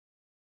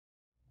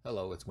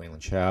Hello, it's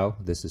Wayland Chow.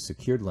 This is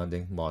Secured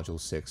Lending,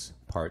 Module 6,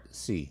 Part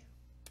C.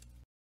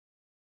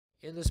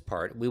 In this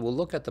part, we will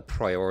look at the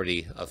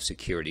priority of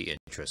security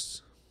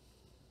interests.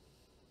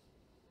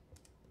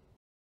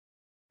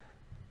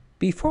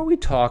 Before we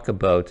talk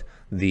about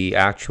the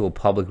actual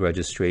public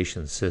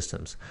registration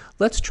systems,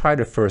 let's try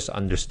to first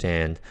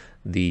understand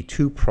the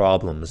two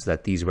problems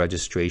that these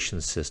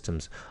registration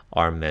systems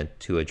are meant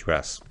to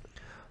address.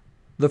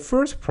 The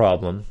first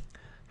problem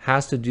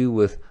has to do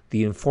with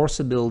the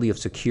enforceability of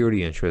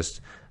security interest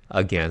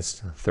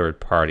against third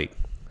party.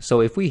 So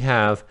if we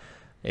have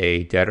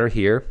a debtor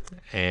here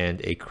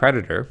and a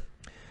creditor,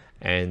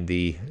 and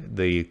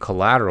the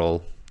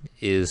collateral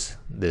is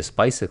this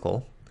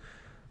bicycle.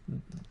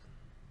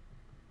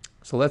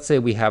 So let's say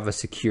we have a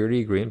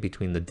security agreement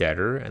between the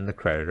debtor and the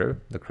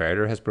creditor. The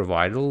creditor has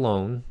provided a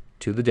loan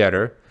to the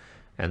debtor,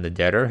 and the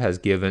debtor has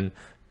given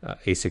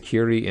a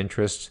security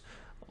interest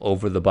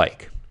over the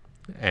bike.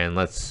 And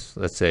let's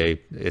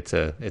say it's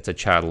a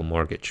chattel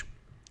mortgage.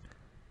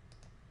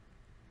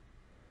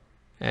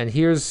 And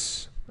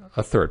here's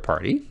a third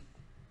party.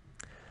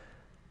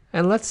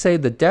 And let's say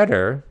the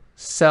debtor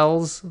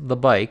sells the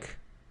bike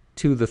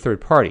to the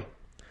third party.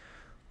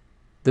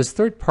 This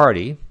third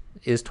party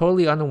is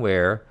totally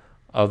unaware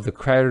of the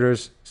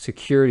creditor's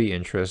security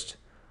interest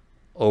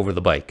over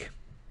the bike.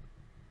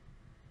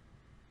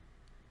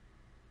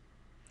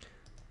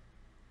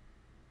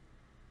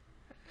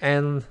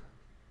 And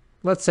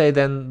let's say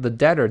then the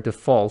debtor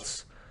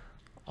defaults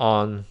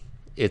on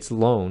its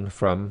loan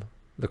from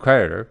the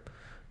creditor.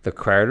 The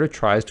creditor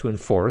tries to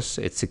enforce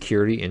its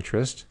security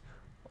interest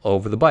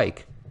over the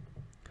bike.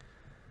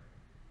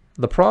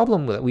 The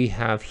problem that we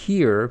have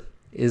here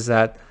is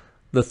that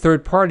the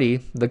third party,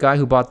 the guy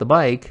who bought the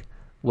bike,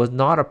 was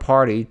not a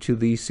party to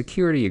the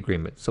security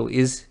agreement. So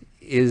is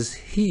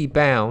he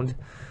bound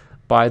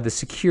by the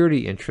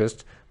security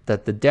interest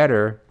that the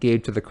debtor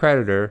gave to the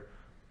creditor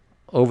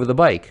over the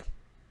bike?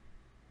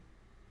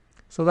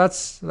 So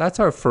that's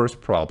our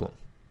first problem.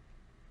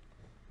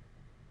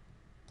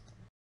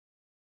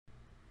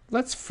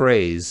 Let's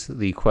phrase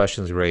the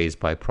questions raised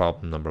by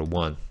problem number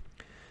 1.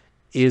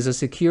 Is a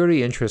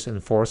security interest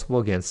enforceable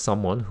against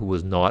someone who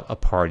was not a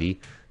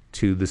party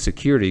to the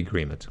security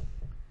agreement?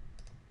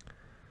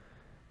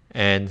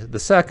 And the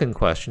second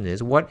question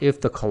is, what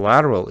if the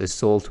collateral is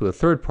sold to a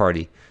third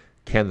party?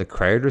 Can the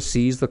creditor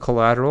seize the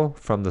collateral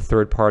from the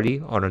third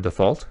party on a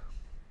default?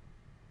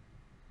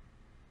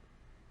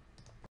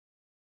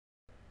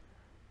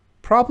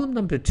 Problem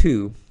number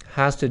 2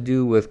 has to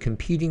do with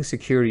competing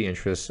security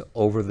interests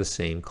over the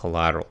same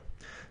collateral.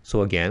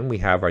 So again, we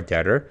have our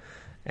debtor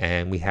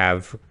and we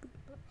have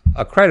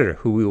a creditor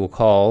who we will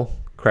call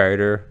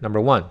creditor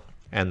number 1,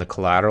 and the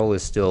collateral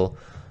is still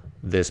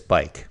this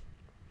bike.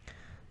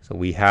 So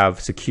we have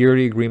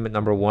security agreement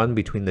number 1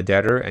 between the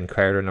debtor and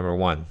creditor number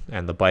 1,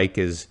 and the bike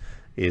is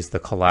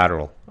the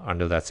collateral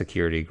under that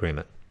security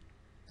agreement.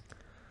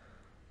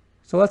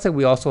 So let's say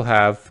we also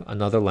have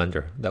another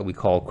lender that we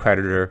call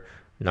creditor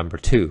number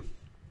 2.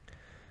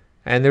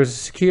 And there's a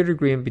security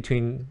agreement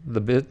between the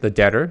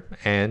debtor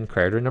and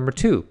creditor number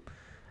 2.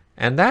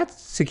 And that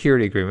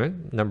security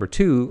agreement, number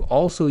 2,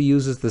 also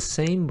uses the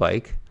same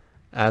bike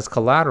as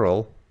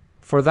collateral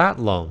for that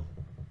loan.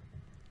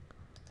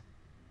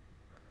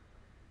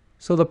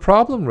 So the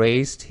problem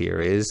raised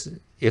here is,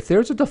 if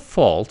there's a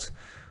default,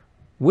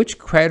 which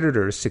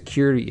creditor's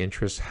security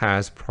interest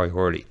has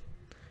priority?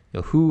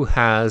 Who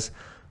has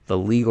the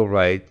legal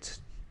right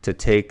to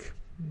take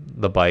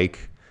the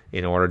bike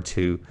in order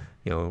to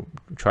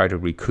try to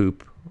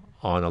recoup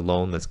on a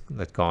loan that's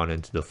gone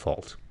into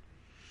default?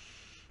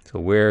 So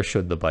where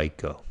should the bike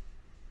go?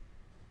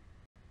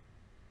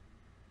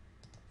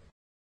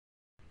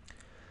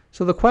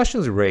 So the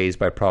questions raised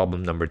by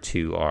problem number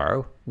 2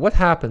 are, what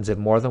happens if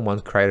more than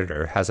one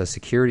creditor has a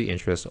security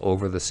interest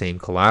over the same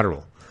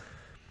collateral?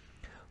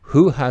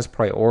 Who has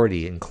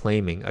priority in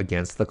claiming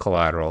against the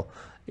collateral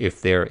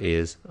if there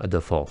is a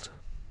default?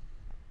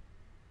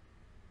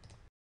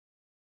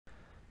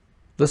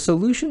 The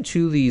solution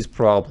to these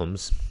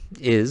problems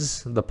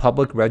is the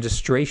public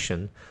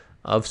registration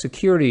of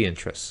security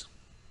interests.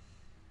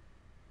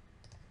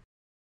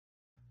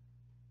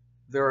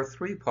 There are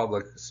 3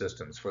 public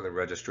systems for the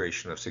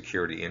registration of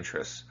security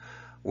interests,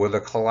 where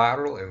the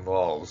collateral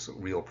involves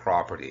real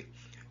property.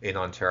 In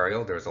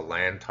Ontario, there's a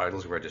land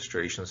titles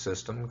registration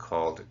system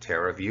called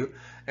TerraView,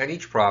 and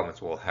each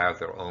province will have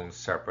their own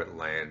separate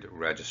land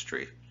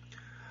registry.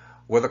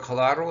 Where the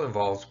collateral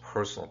involves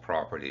personal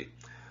property,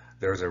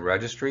 there's a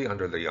registry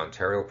under the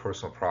Ontario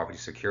Personal Property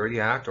Security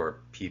Act, or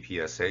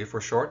PPSA for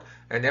short,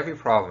 and every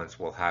province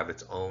will have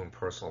its own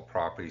personal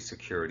property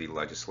security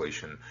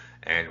legislation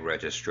and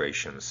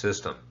registration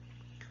system.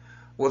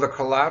 Where the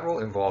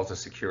collateral involves a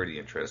security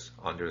interest,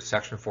 under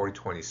Section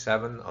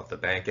 4027 of the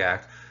Bank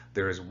Act,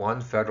 there is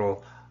one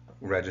federal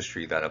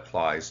registry that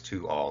applies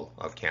to all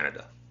of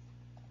Canada.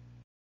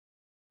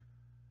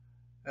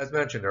 As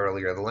mentioned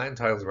earlier, the land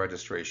titles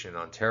registration in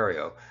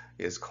Ontario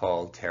is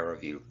called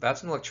TerraView.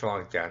 That's an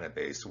electronic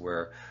database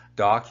where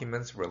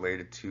documents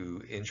related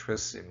to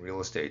interests in real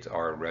estate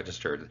are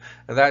registered,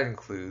 and that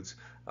includes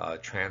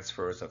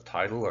transfers of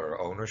title or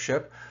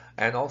ownership,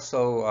 and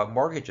also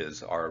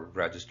mortgages are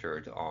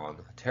registered on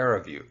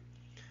TerraView.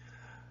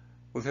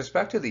 With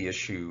respect to the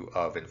issue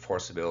of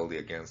enforceability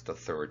against a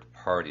third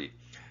party,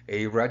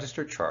 a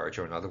registered charge,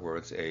 or in other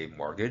words, a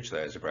mortgage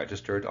that is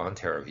registered on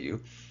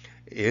TerraView,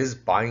 is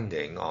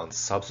binding on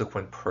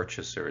subsequent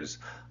purchasers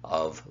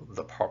of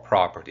the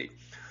property.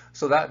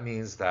 So that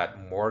means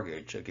that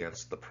mortgage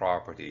against the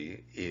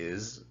property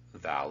is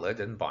valid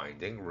and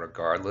binding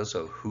regardless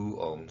of who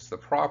owns the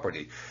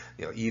property.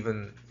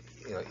 Even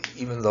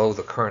though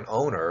the current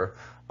owner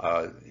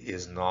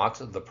is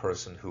not the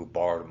person who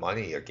borrowed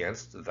money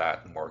against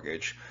that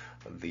mortgage,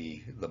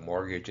 the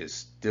mortgage is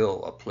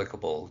still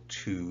applicable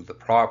to the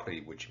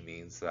property, which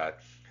means that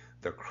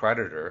the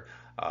creditor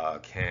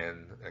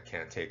can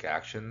take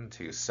action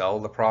to sell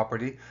the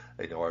property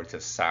in order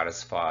to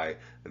satisfy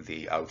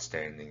the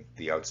outstanding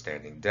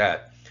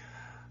debt.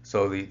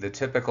 So the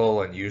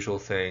typical and usual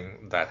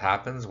thing that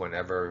happens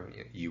whenever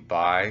you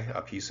buy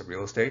a piece of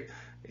real estate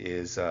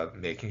is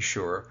making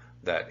sure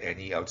that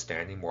any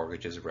outstanding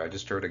mortgages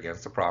registered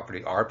against the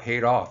property are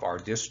paid off, are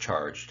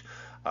discharged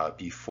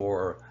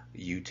before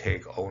you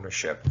take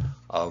ownership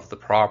of the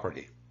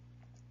property.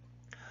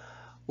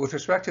 With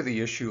respect to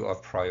the issue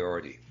of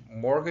priority,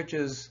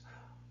 mortgages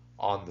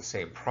on the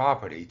same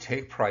property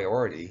take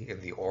priority in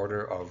the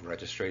order of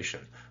registration,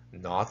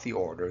 not the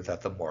order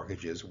that the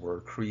mortgages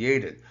were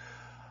created.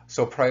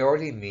 So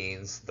priority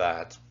means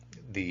that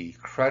the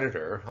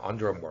creditor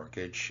under a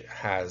mortgage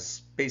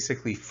has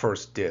basically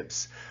first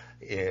dibs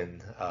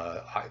in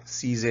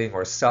seizing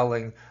or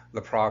selling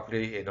the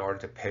property in order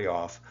to pay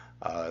off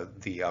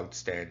the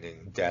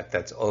outstanding debt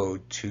that's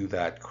owed to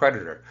that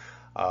creditor.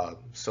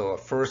 So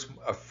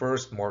a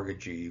first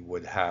mortgagee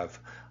would have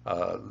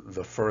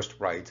the first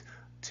right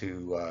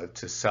to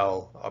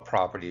sell a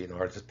property in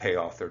order to pay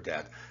off their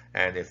debt,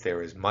 and if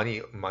there is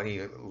money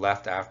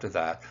left after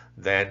that,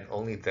 then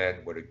only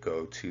then would it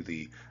go to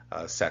the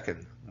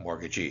second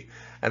mortgagee,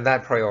 and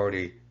that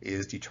priority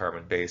is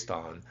determined based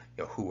on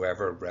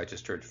whoever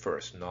registered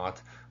first,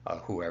 not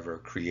whoever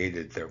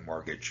created their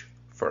mortgage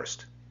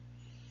first.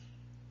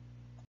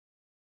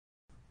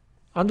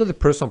 Under the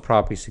Personal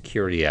Property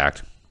Security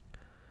Act,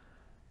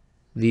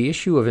 the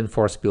issue of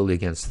enforceability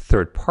against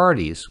third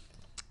parties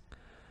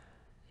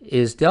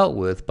is dealt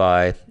with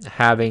by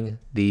having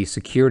the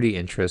security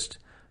interest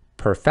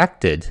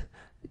perfected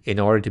in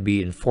order to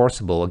be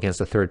enforceable against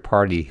a third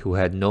party who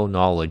had no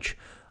knowledge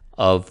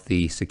of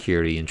the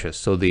security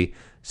interest. So the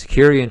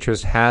security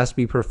interest has to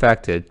be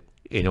perfected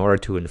in order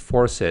to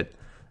enforce it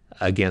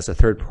against a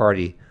third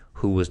party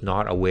who was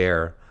not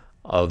aware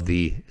of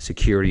the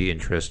security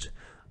interest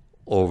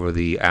over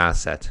the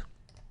asset.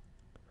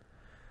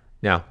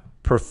 Now,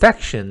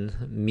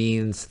 perfection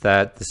means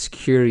that the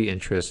security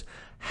interest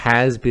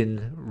has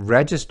been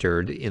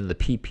registered in the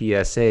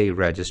PPSA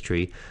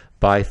registry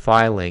by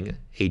filing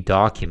a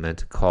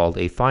document called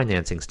a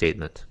financing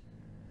statement.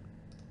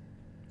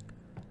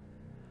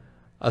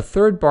 A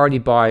third-party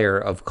buyer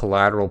of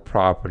collateral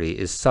property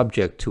is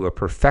subject to a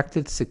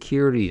perfected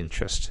security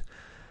interest,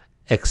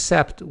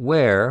 except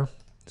where,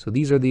 so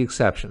these are the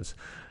exceptions,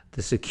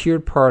 the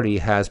secured party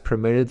has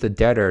permitted the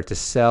debtor to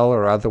sell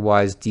or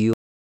otherwise deal.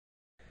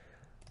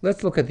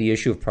 Let's look at the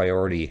issue of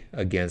priority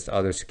against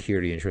other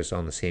security interests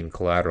on the same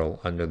collateral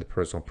under the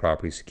Personal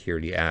Property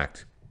Security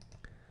Act.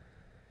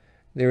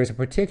 There is a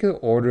particular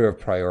order of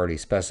priority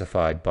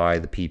specified by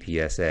the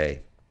PPSA.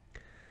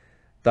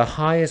 The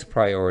highest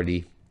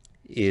priority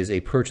is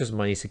a purchase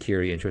money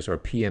security interest, or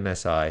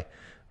PMSI,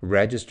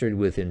 registered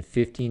within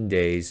 15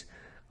 days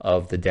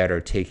of the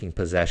debtor taking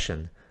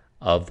possession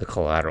of the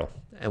collateral.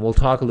 And we'll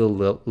talk a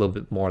little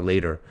bit more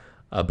later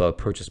about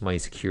purchase money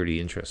security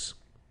interests.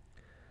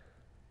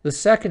 The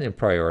second in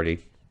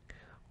priority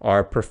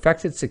are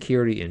perfected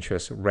security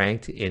interests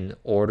ranked in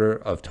order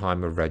of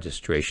time of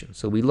registration.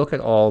 So we look at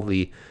all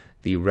the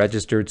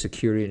registered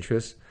security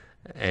interests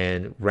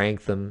and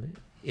rank them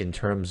in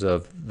terms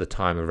of the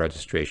time of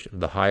registration.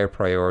 The higher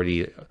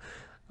priority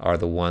are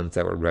the ones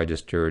that were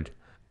registered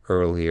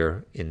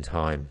earlier in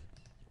time.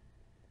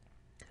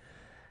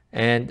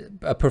 And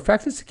a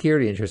perfected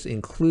security interest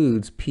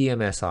includes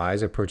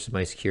PMSIs, or purchase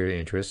money security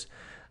interests,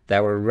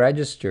 that were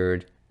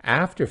registered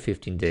after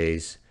 15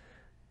 days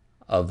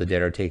of the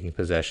debtor taking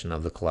possession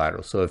of the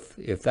collateral. So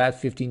if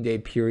that 15-day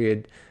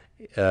period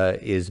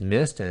is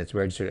missed and it's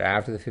registered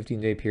after the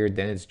 15-day period,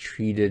 then it's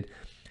treated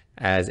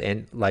as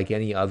like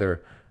any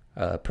other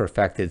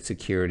perfected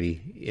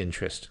security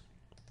interest.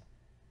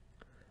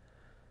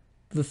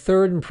 The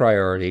third in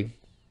priority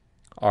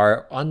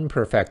are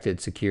unperfected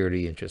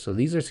security interests. So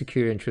these are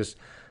security interests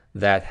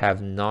that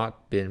have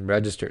not been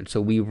registered. So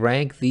we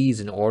rank these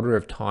in order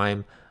of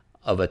time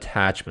of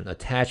attachment.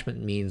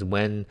 Attachment means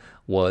when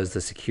was the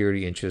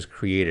security interest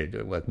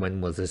created, like when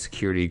was the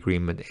security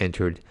agreement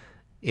entered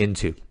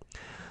into.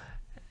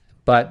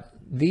 But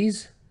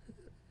these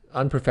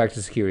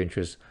unperfected security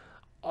interests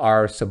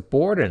are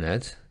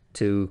subordinate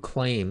to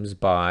claims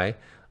by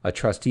a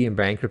trustee in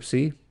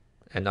bankruptcy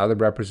and other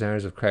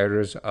representatives of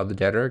creditors of the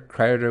debtor,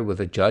 creditor with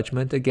a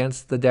judgment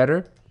against the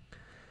debtor,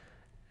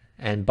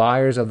 and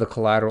buyers of the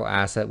collateral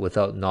asset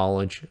without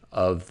knowledge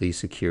of the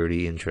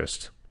security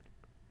interest.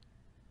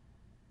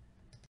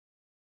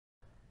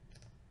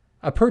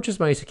 A purchase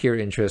money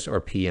security interest,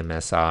 or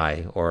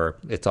PMSI, or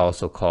it's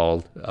also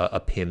called a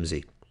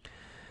PIMSI.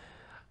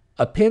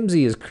 A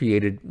PIMSI is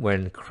created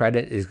when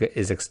credit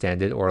is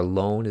extended or a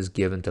loan is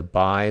given to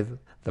buy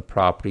the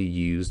property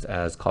used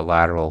as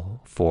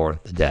collateral for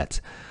the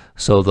debt.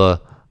 So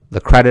the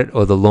credit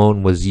or the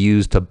loan was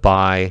used to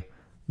buy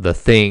the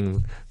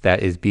thing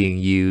that is being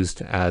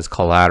used as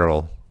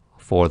collateral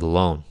for the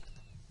loan.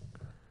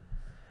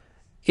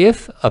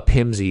 If a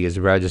PIMSI is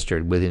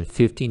registered within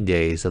 15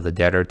 days of the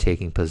debtor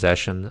taking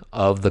possession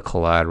of the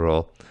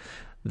collateral,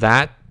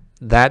 that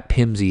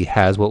PIMSI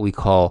has what we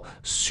call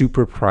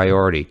super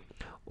priority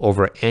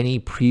over any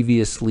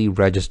previously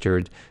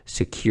registered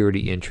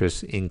security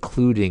interests,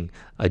 including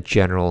a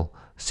general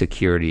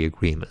security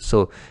agreement.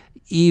 So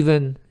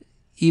even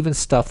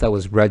stuff that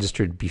was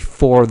registered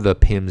before the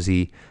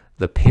PIMSI,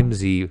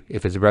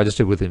 if it's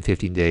registered within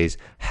 15 days,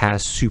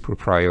 has super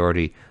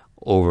priority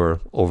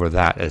over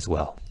that as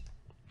well.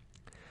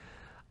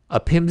 A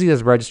PIMSI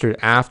that's registered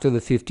after the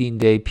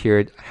 15-day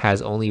period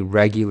has only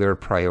regular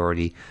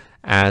priority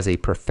as a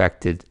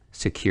perfected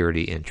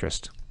security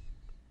interest.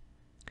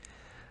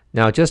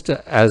 Now, just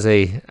as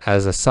a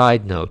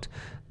side note,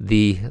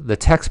 the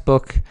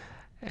textbook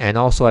and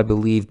also I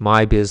believe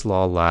my Biz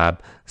Law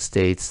Lab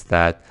states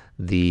that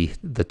the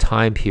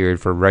time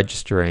period for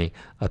registering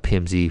a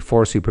PIMSI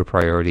for super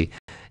priority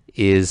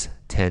is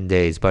 10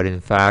 days. But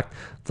in fact,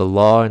 the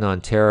law in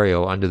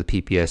Ontario under the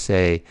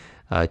PPSA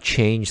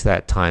changed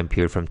that time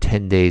period from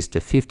 10 days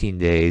to 15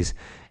 days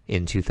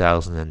in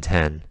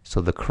 2010. So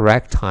the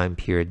correct time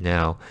period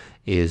now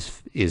is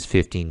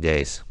 15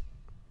 days.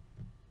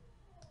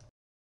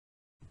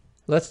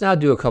 Let's now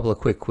do a couple of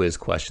quick quiz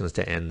questions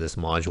to end this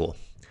module.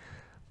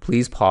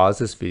 Please pause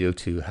this video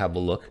to have a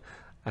look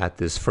at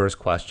this first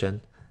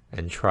question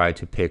and try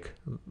to pick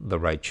the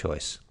right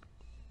choice.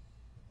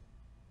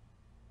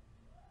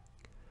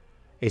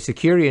 A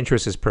security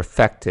interest is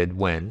perfected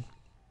when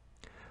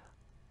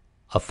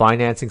a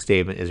financing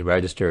statement is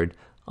registered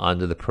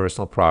under the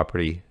Personal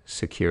Property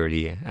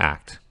Security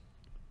Act.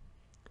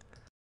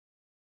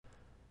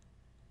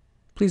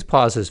 Please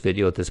pause this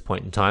video at this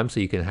point in time so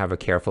you can have a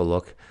careful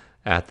look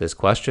at this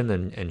question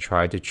and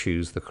try to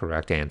choose the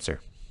correct answer.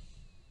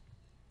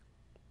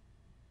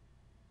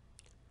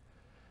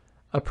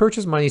 A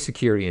purchase money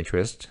security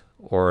interest,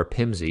 or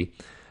PIMSI,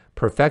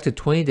 perfected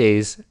 20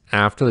 days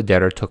after the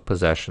debtor took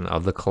possession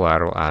of the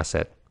collateral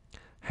asset,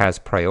 has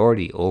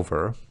priority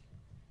over,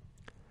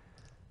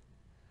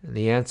 and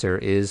the answer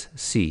is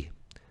C,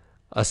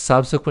 a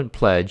subsequent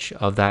pledge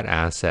of that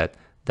asset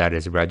that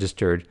is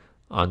registered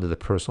under the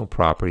Personal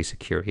Property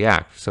Security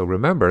Act. So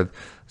remember,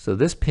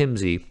 this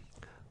PIMSI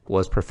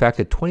was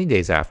perfected 20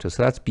 days after,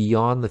 so that's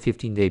beyond the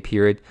 15-day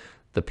period.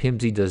 The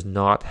PIMSI does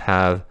not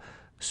have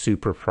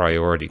super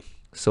priority,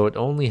 so it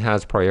only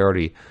has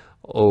priority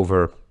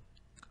over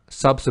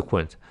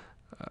subsequently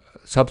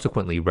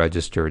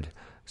registered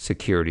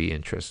security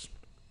interests.